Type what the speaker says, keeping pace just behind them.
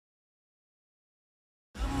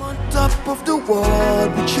of the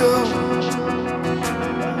world with you.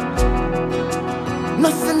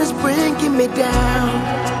 Nothing is bringing me down.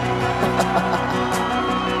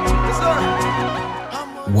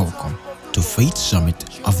 Welcome to Faith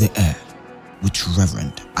Summit of the Air with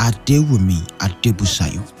Reverend Adewumi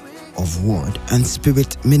Adebusayo of Word and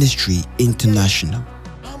Spirit Ministry International,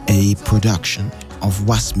 a production of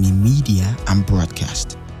Wasmi Media and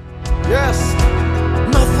Broadcast. Yes,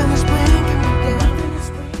 nothing is bringing me down.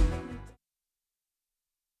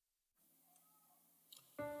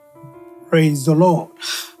 Praise the Lord.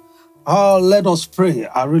 Let us pray.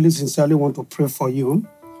 I really sincerely want to pray for you.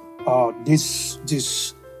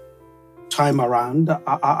 This time around,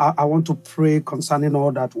 I want to pray concerning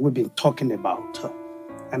all that we've been talking about.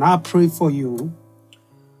 And I pray for you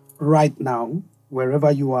right now, wherever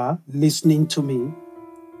you are, listening to me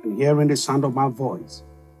and hearing the sound of my voice.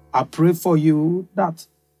 I pray for you that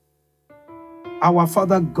our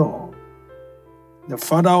Father God, the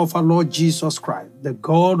Father of our Lord Jesus Christ, the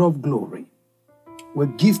God of glory, will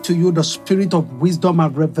give to you the spirit of wisdom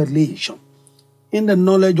and revelation in the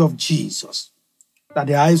knowledge of Jesus, that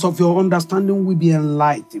the eyes of your understanding will be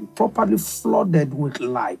enlightened, properly flooded with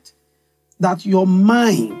light, that your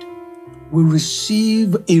mind will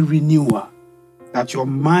receive a renewal, that your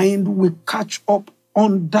mind will catch up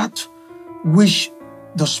on that which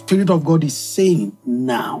the Spirit of God is saying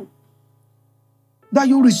now, that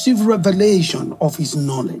you receive revelation of His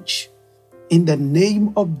knowledge. In the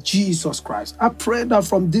name of Jesus Christ, I pray that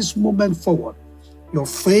from this moment forward, your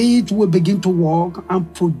faith will begin to walk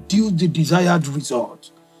and produce the desired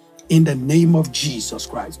result. In the name of Jesus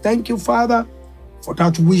Christ. Thank you, Father, for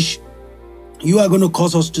that which you are going to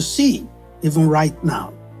cause us to see, even right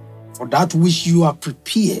now, for that which you are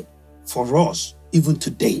prepared for us, even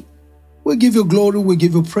today. We give you glory, we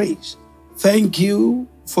give you praise. Thank you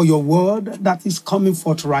for your word that is coming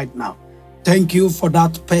forth right now. Thank you for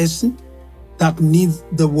that person that needs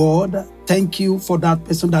the word. Thank you for that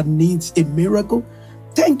person that needs a miracle.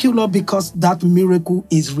 Thank you, Lord, because that miracle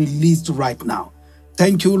is released right now.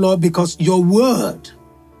 Thank you, Lord, because your word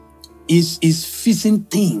is fixing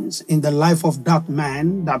things in the life of that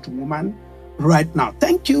man, that woman right now.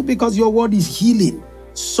 Thank you because your word is healing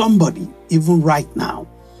somebody even right now.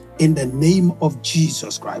 In the name of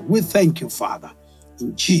Jesus Christ, we thank you, Father.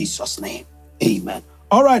 In Jesus' name, amen.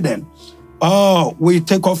 All right, then. We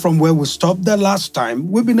take off from where we stopped the last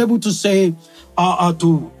time. We've been able to say,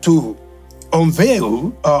 to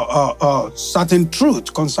unveil certain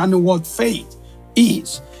truth concerning what faith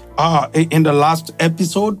is. In the last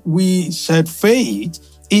episode, we said faith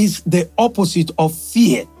is the opposite of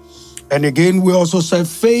fear. And again, we also said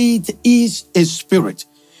faith is a spirit.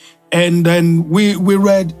 And then we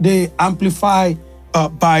read the Amplified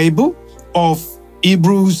Bible of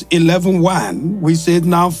Hebrews 11:1. We said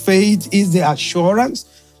now faith is the assurance,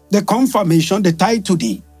 the confirmation, the title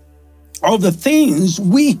deed of the things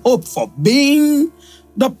we hope for, being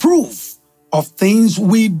the proof of things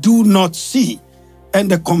we do not see,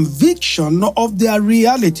 and the conviction of their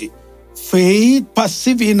reality. Faith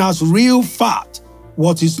perceiving as real fact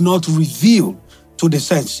what is not revealed to the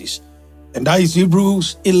senses. And that is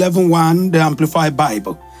Hebrews 11:1, the Amplified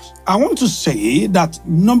Bible. I want to say that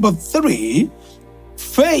number 3,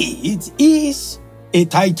 faith is a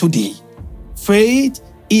title deed. Faith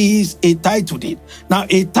is a title deed. Now,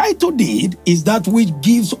 a title deed is that which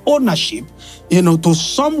gives ownership, to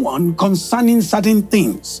someone concerning certain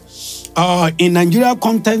things. In Nigeria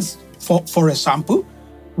context, for example,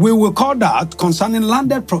 we will call that concerning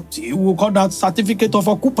landed property, we will call that certificate of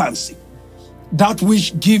occupancy. That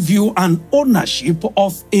which give you an ownership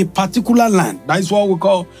of a particular land. That is what we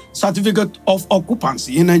call certificate of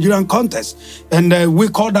occupancy in Nigerian context. And we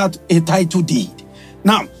call that a title deed.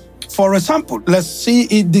 Now, for example, let's see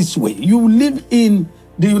it this way. You live in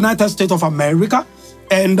the United States of America,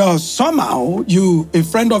 and somehow a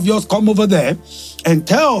friend of yours come over there and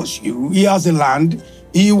tells you he has a land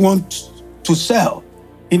he wants to sell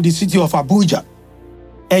in the city of Abuja.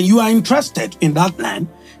 And you are interested in that land.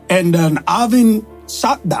 And then having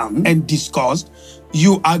sat down and discussed,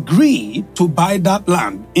 you agree to buy that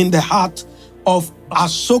land in the heart of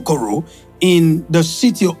Asokoro in the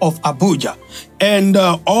city of Abuja. And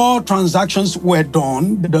all transactions were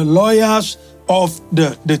done. The lawyers of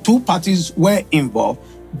the two parties were involved,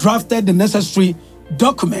 drafted the necessary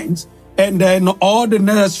documents, and then all the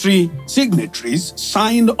necessary signatories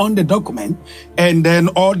signed on the document. And then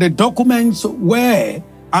all the documents were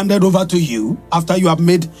handed over to you after you have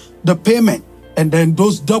made the payment. And then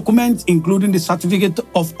those documents, including the certificate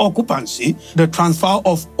of occupancy, the transfer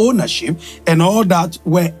of ownership, and all that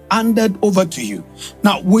were handed over to you.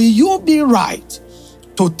 Now, will you be right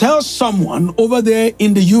to tell someone over there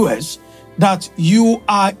in the US that you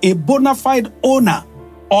are a bona fide owner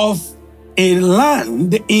of a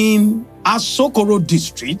land in Asokoro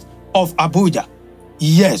district of Abuja.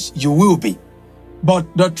 Yes, you will be. But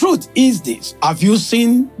the truth is this. Have you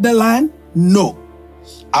seen the land? No.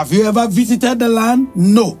 Have you ever visited the land?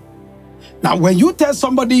 No. Now, when you tell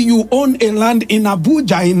somebody you own a land in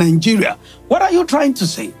Abuja in Nigeria, what are you trying to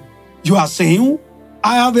say? You are saying,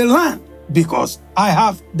 I have a land because I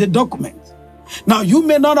have the document. Now, you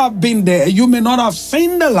may not have been there, you may not have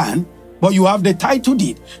seen the land, but you have the title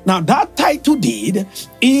deed. Now, that title deed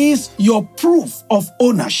is your proof of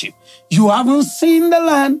ownership. You haven't seen the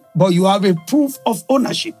land, but you have a proof of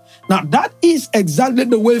ownership. Now, that is exactly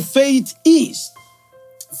the way faith is.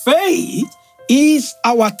 Faith is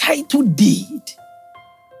our title deed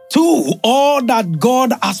to all that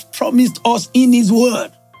God has promised us in His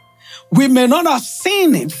Word. We may not have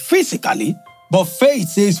seen it physically, but faith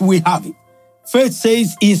says we have it. Faith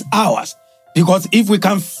says it's ours. Because if we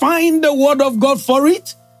can find the Word of God for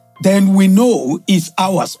it, then we know it's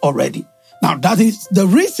ours already. Now, that is the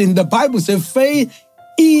reason the Bible says faith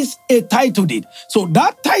is a title deed. So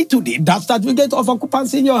that title deed, that certificate of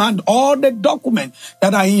occupancy in your hand, all the documents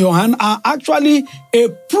that are in your hand are actually a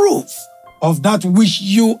proof of that which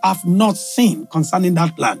you have not seen concerning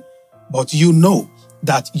that land. But you know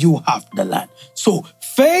that you have the land. So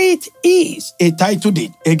faith is a title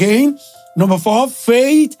deed. Again, number 4,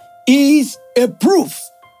 faith is a proof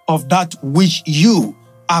of that which you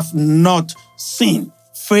have not seen.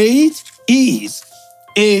 Faith is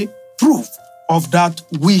a proof of that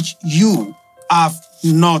which you have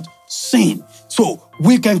not seen. So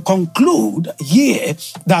we can conclude here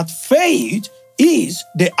that faith is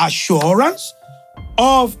the assurance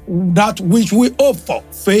of that which we hope for.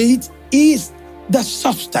 Faith is the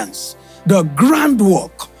substance, the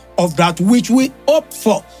groundwork of that which we hope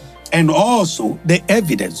for, and also the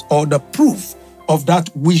evidence or the proof of that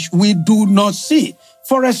which we do not see.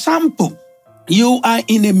 For example, you are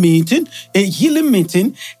in a meeting, a healing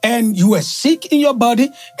meeting, and you were sick in your body,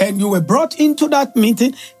 and you were brought into that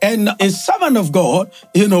meeting, and a servant of God,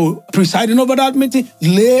 presiding over that meeting,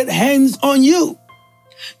 laid hands on you.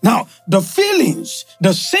 Now, the feelings,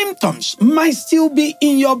 the symptoms might still be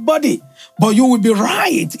in your body, but you will be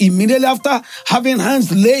right immediately after having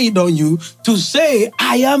hands laid on you to say,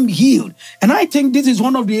 I am healed. And I think this is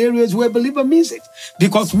one of the areas where believer miss it,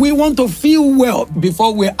 because we want to feel well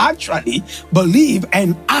before we actually believe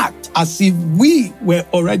and act as if we were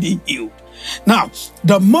already healed. Now,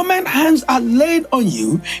 the moment hands are laid on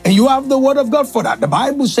you, and you have the word of God for that, the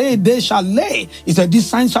Bible says they shall lay. It said, these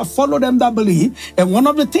signs shall follow them that believe. And one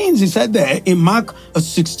of the things he said there in Mark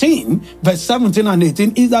 16, verse 17 and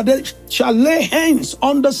 18, is that they shall lay hands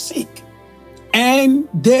on the sick, and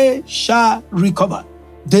they shall recover.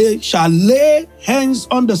 They shall lay hands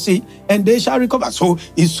on the sick, and they shall recover. So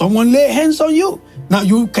if someone lay hands on you, now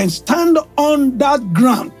you can stand on that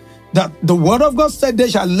ground. That the word of God said they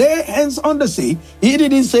shall lay hands on the sick. He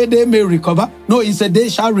didn't say they may recover. No, he said they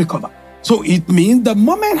shall recover. So it means the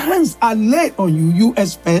moment hands are laid on you, you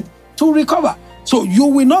expect to recover. So you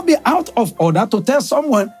will not be out of order to tell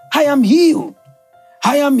someone, I am healed.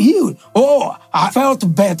 I am healed. Oh, I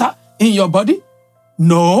felt better in your body.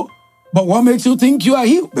 No, but what makes you think you are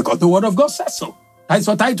healed? Because the word of God says so. That's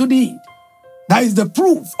what I deed. That is the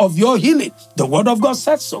proof of your healing. The word of God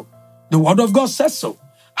says so. The word of God says so.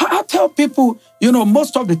 I tell people,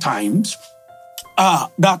 most of the times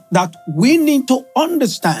that we need to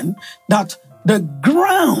understand that the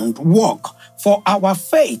groundwork for our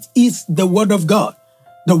faith is the Word of God.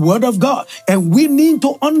 The Word of God. And we need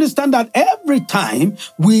to understand that every time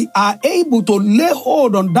we are able to lay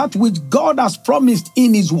hold on that which God has promised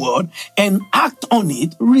in His Word and act on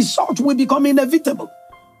it, results will become inevitable.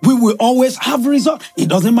 We will always have results. It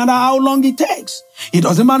doesn't matter how long it takes. It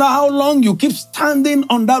doesn't matter how long you keep standing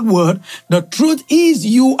on that word. The truth is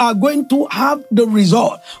you are going to have the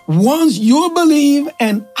result once you believe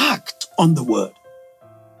and act on the word.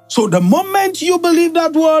 So the moment you believe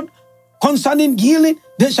that word concerning healing,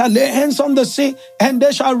 they shall lay hands on the sick and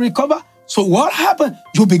they shall recover. So what happened?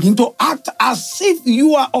 You begin to act as if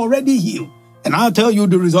you are already healed. And I'll tell you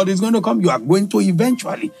the result is going to come. You are going to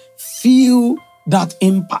eventually feel that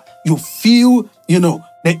impact. You feel,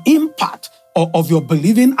 the impact of your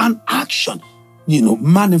believing and action,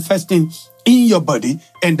 manifesting in your body.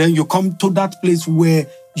 And then you come to that place where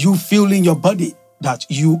you feel in your body that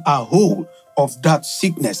you are whole of that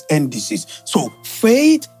sickness and disease. So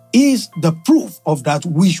faith is the proof of that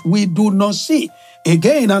which we do not see.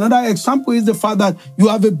 Again, another example is the fact that you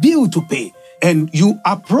have a bill to pay. and you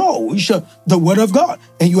approach the word of God,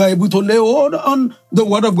 and you are able to lay hold on the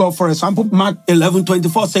word of God. For example, Mark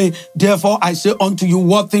 11:24 say, therefore I say unto you,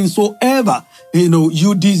 what things soever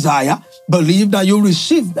you desire, believe that you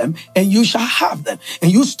receive them and you shall have them. And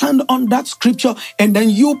you stand on that scripture, and then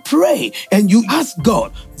you pray and you ask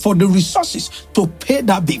God for the resources to pay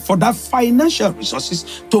that bill, for that financial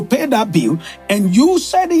resources to pay that bill. And you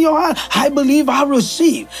said in your heart, I believe I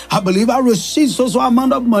receive so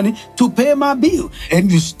amount of money to pay my bill.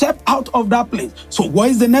 And you step out of that place. So what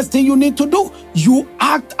is the next thing you need to do? You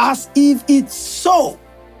act as if it's so.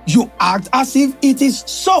 You act as if it is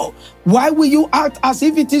so. Why will you act as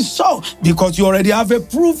if it is so? Because you already have a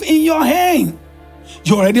proof in your hand.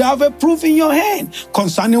 You already have a proof in your hand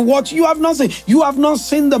concerning what you have not seen. You have not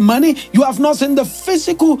seen the money. You have not seen the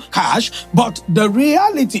physical cash. But the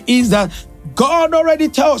reality is that God already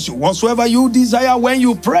tells you, whatsoever you desire when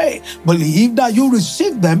you pray, believe that you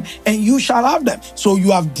receive them and you shall have them. So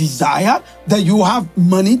you have desired that you have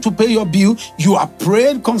money to pay your bill. You have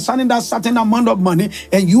prayed concerning that certain amount of money,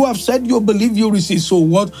 and you have said you believe you receive. So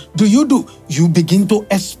what do? You begin to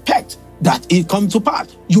expect that it come to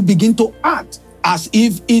pass. You begin to act as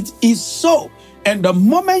if it is so. And the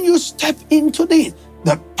moment you step into this,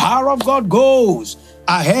 the power of God goes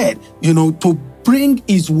ahead, to bring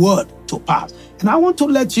his word to pass. And I want to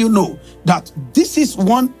let you know that this is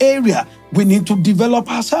one area we need to develop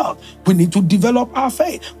ourselves. We need to develop our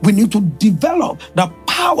faith. We need to develop the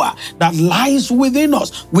power that lies within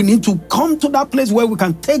us. We need to come to that place where we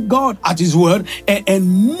can take God at his word and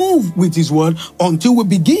move with his word until we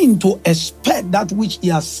begin to expect that which he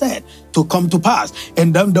has said to come to pass.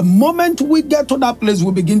 And then the moment we get to that place,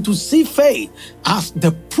 we begin to see faith as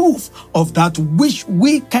the proof of that which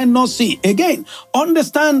we cannot see. Again,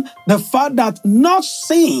 understand the fact that not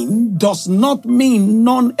seeing does not mean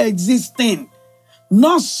non-existing.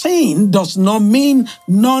 Not seeing does not mean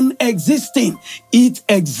non-existing. It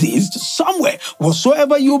exists somewhere.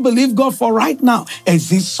 Whatsoever you believe God for right now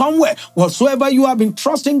exists somewhere. Whatsoever you have been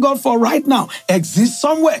trusting God for right now exists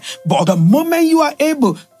somewhere. But the moment you are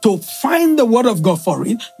able to find the word of God for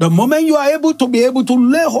it, the moment you are able to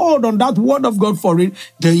lay hold on that word of God for it,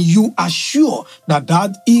 then you are sure that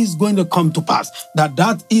that is going to come to pass,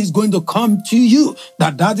 that is going to come to you,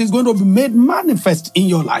 that is going to be made manifest in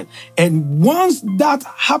your life. And once that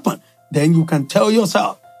happens, then you can tell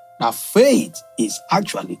yourself that faith is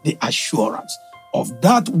actually the assurance of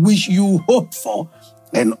that which you hope for,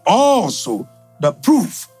 and also the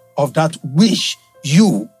proof of that which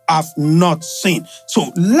you have not seen.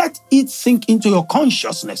 So let it sink into your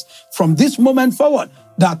consciousness from this moment forward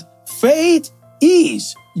that faith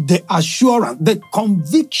is the assurance, the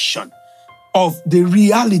conviction of the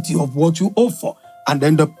reality of what you hope for, and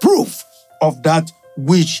then the proof of that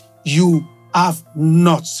which you have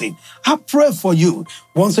not seen. I pray for you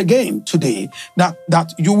once again today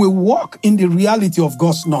that you will walk in the reality of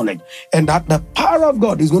God's knowledge, and that the power of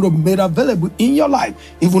God is going to be made available in your life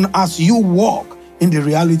even as you walk in the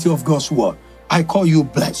reality of God's word. I call you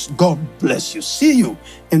blessed. God bless you. See you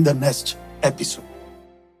in the next episode.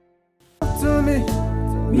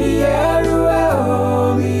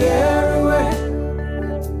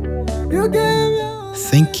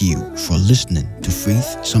 Thank you for listening to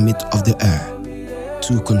Faith Summit of the Air.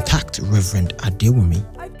 To contact Reverend Adewumi,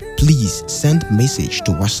 please send message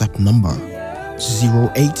to WhatsApp number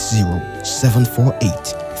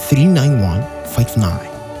 080-748-39159.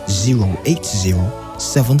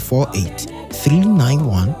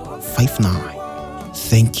 080-748-39159.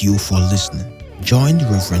 Thank you for listening. Join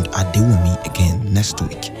Reverend Adewumi again next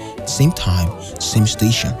week. Same time, same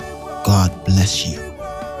station. God bless you.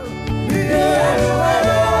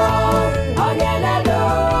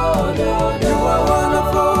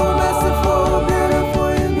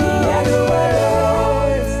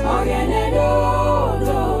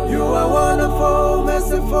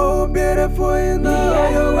 Beautiful in the